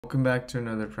Welcome back to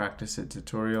another Practice It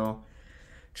tutorial.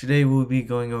 Today we'll be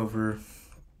going over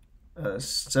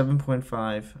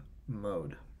 7.5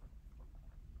 mode.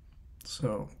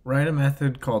 So write a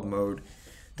method called mode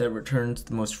that returns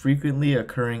the most frequently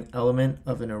occurring element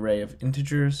of an array of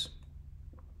integers.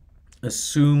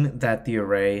 Assume that the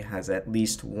array has at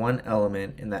least one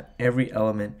element and that every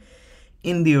element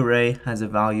in the array has a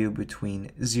value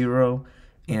between 0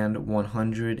 and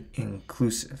 100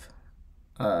 inclusive.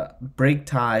 Break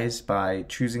ties by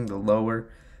choosing the lower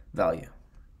value.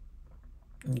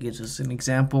 It gives us an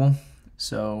example.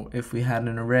 So if we had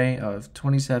an array of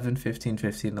 27, 15,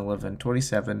 15, 11,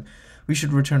 27, we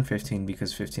should return 15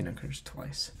 because 15 occurs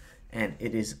twice. And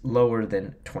it is lower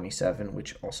than 27,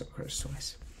 which also occurs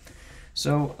twice.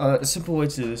 So a simple way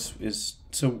to do this is,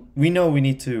 so we know we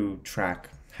need to track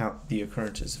how the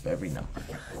occurrences of every number.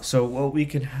 So what we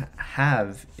can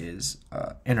have is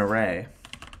an array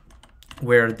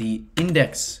where the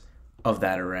index of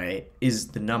that array is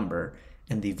the number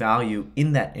and the value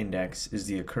in that index is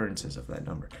the occurrences of that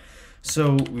number.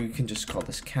 So we can just call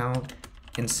this count,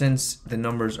 and since the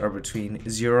numbers are between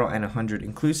 0 and 100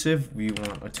 inclusive, we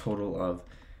want a total of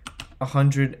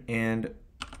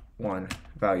 101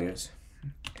 values.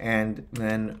 And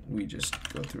then we just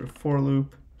go through a for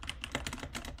loop.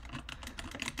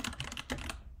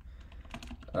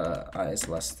 I is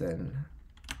less than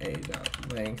a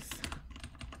dot length.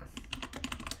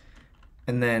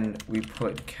 And then we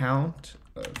put count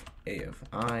of a of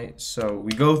I. So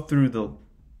we go through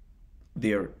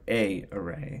the A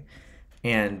array,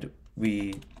 and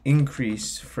we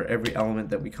increase for every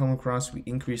element that we come across, we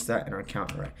increase that in our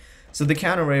count array. So the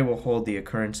count array will hold the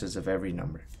occurrences of every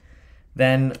number.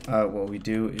 Then what we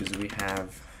do is we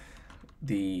have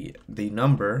the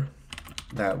number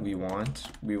that we want.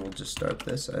 We will just start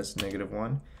this as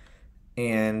 -1.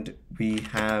 And we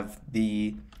have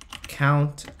the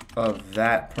count of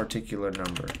that particular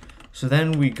number. So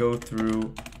then we go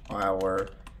through our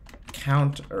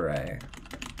count array,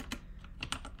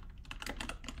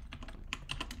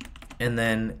 and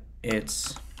then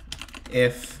it's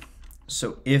if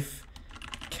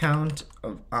count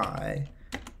of I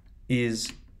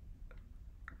is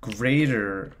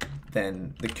greater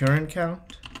than the current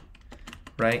count,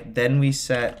 right, then we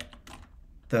set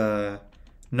the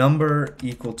number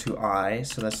equal to I,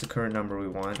 so that's the current number we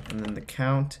want, and then the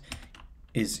count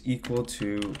is equal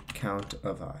to count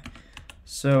of I.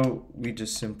 So we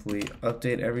just simply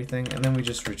update everything, and then we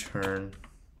just return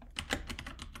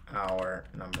our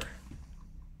number.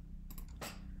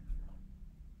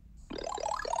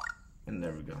 And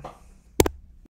there we go.